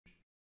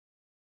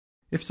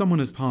If someone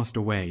has passed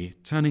away,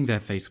 turning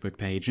their Facebook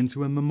page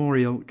into a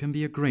memorial can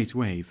be a great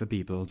way for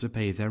people to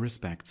pay their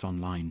respects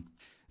online.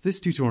 This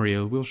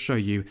tutorial will show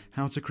you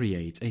how to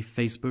create a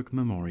Facebook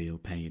memorial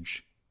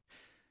page.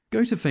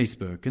 Go to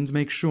Facebook and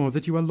make sure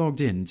that you are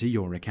logged in to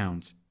your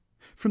account.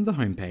 From the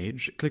home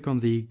page, click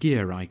on the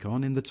gear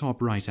icon in the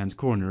top right-hand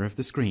corner of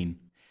the screen.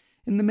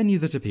 In the menu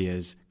that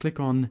appears, click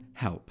on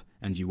Help,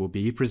 and you will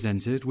be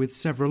presented with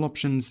several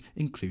options,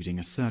 including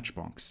a search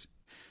box.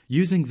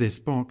 Using this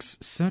box,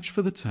 search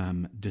for the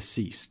term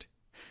deceased.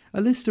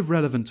 A list of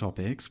relevant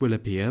topics will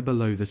appear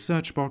below the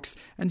search box,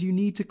 and you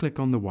need to click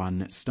on the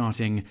one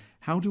starting,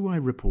 "How do I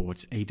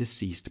report a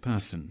deceased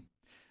person?"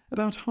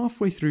 About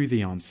halfway through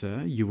the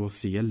answer, you will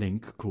see a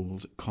link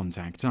called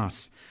Contact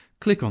Us.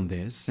 Click on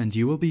this, and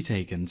you will be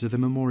taken to the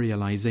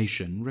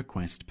Memorialization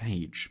request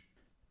page.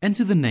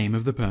 Enter the name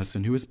of the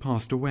person who has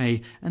passed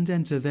away and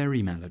enter their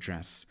email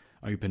address.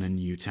 Open a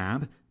new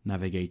tab,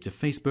 navigate to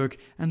Facebook,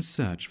 and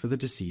search for the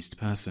deceased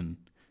person.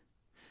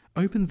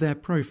 Open their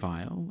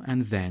profile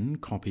and then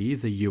copy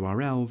the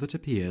URL that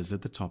appears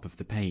at the top of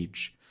the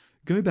page.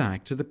 Go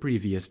back to the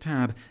previous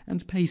tab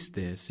and paste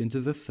this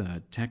into the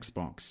third text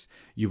box.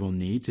 You will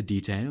need to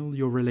detail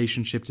your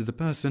relationship to the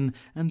person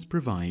and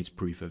provide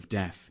proof of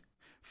death.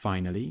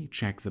 Finally,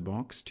 check the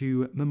box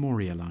to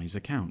Memorialize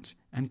Account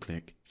and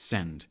click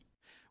Send.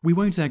 We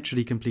won't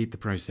actually complete the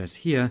process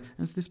here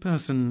as this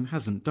person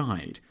hasn't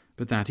died,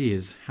 but that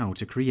is how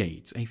to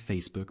create a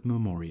Facebook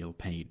memorial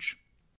page.